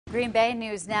Green Bay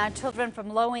news now. Children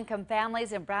from low-income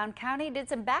families in Brown County did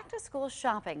some back-to-school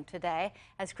shopping today.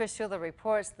 As Chris Schuler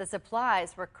reports, the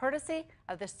supplies were courtesy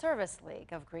of the Service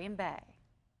League of Green Bay.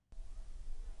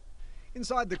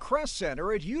 Inside the Crest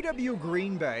Center at UW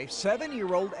Green Bay,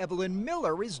 7-year-old Evelyn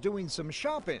Miller is doing some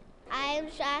shopping. I'm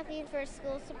shopping for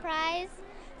school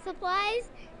supplies,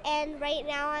 and right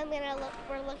now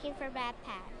we're looking for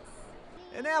backpacks.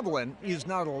 And Evelyn is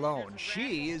not alone.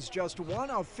 She is just one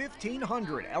of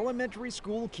 1,500 elementary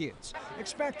school kids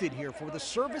expected here for the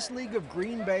Service League of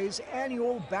Green Bay's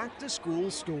annual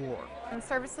back-to-school store. The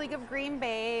Service League of Green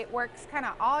Bay works kind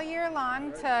of all year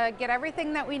long to get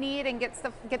everything that we need and get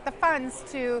the funds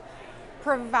to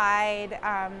provide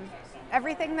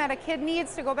everything that a kid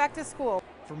needs to go back to school.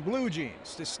 From blue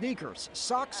jeans to sneakers,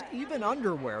 socks, even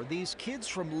underwear, these kids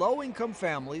from low-income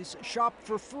families shop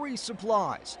for free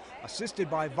supplies, assisted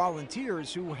by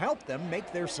volunteers who help them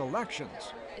make their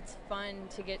selections. It's fun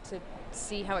to get to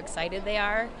see how excited they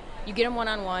are. You get them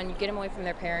one-on-one, you get them away from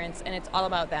their parents, and it's all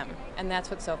about them, and that's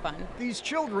what's so fun. These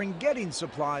children getting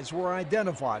supplies were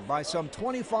identified by some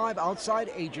 25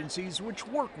 outside agencies which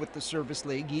work with the Service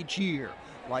League each year,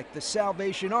 like the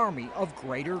Salvation Army of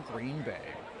Greater Green Bay.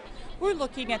 We're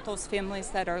looking at those families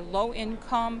that are low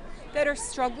income, that are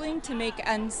struggling to make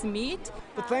ends meet.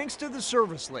 But thanks to the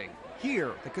Service League,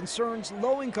 here the concerns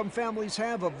low-income families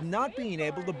have of not being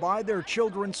able to buy their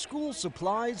children's school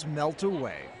supplies melt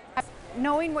away.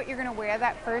 Knowing what you're going to wear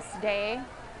that first day,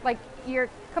 like you're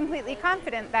completely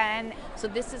confident then. So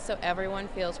this is so everyone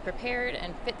feels prepared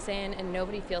and fits in and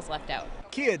nobody feels left out.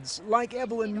 Kids like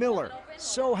Evelyn Miller,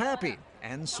 so happy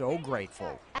and so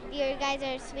grateful. You guys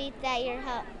are sweet that you're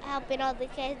helping all the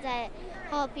kids. I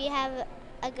hope you have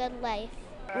a good life.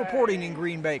 Reporting in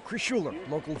Green Bay, Chris Schuler,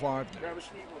 Local 5 News.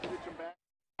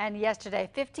 And yesterday,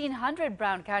 1,500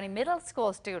 Brown County middle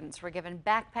school students were given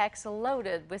backpacks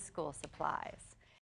loaded with school supplies.